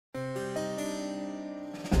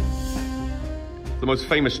the most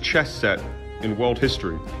famous chess set in world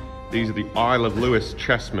history. These are the Isle of Lewis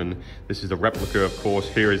chessmen. This is the replica, of course.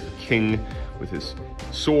 Here is the king with his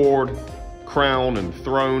sword, crown, and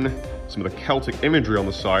throne. Some of the Celtic imagery on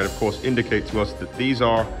the side, of course, indicate to us that these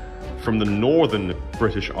are from the northern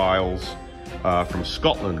British Isles, from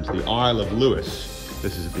Scotland, the Isle of Lewis.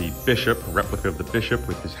 This is the bishop, a replica of the bishop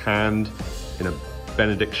with his hand in a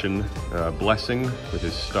benediction blessing with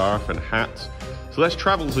his staff and hat. So let's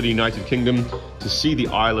travel to the United Kingdom to see the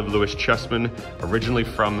Isle of Lewis chessmen, originally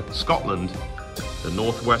from Scotland, the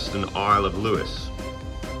northwestern Isle of Lewis.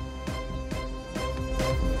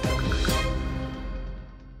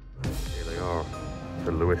 Here they are,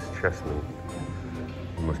 the Lewis chessmen,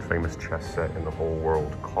 the most famous chess set in the whole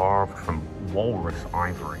world, carved from walrus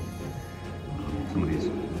ivory. Some of these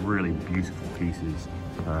really beautiful pieces.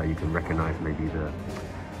 You can recognize maybe the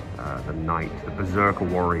knight, the berserker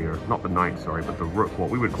warrior, not the knight, sorry, but the rook.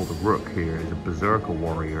 What we would call the rook here is a berserker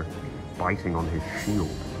warrior biting on his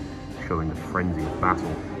shield, showing the frenzy of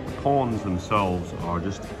battle. The pawns themselves are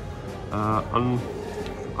just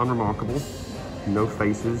unremarkable, no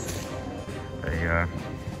faces. A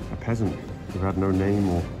peasant who had no name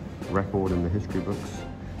or record in the history books,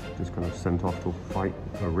 just kind of sent off to fight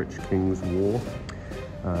a rich king's war.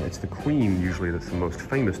 It's the queen usually that's the most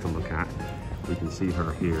famous to look at. We can see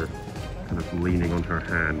her here, kind of leaning on her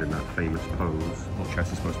hand in that famous pose. Well,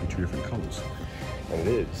 chess is supposed to be two different colors, and it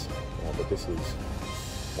is, but this is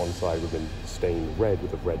one side would have been stained red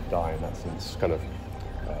with a red dye, and that's since kind of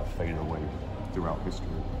faded away throughout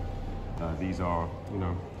history. These are, you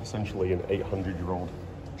know, essentially an 800-year-old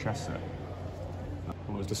chess set.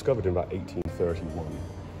 It was discovered in about 1831,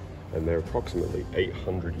 and they're approximately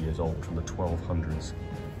 800 years old, from the 1200s.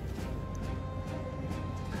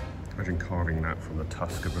 Imagine carving that from the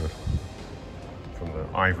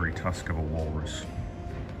ivory tusk of a walrus.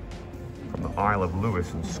 From the Isle of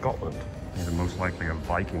Lewis in Scotland. These are most likely a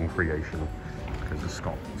Viking creation, because the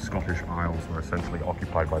Scottish Isles were essentially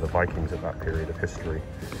occupied by the Vikings at that period of history.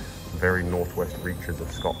 Very northwest reaches of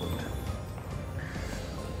Scotland.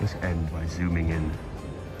 Let's end by zooming in,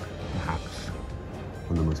 perhaps,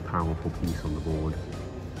 on the most powerful piece on the board.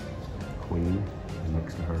 Queen, and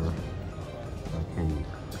next to her,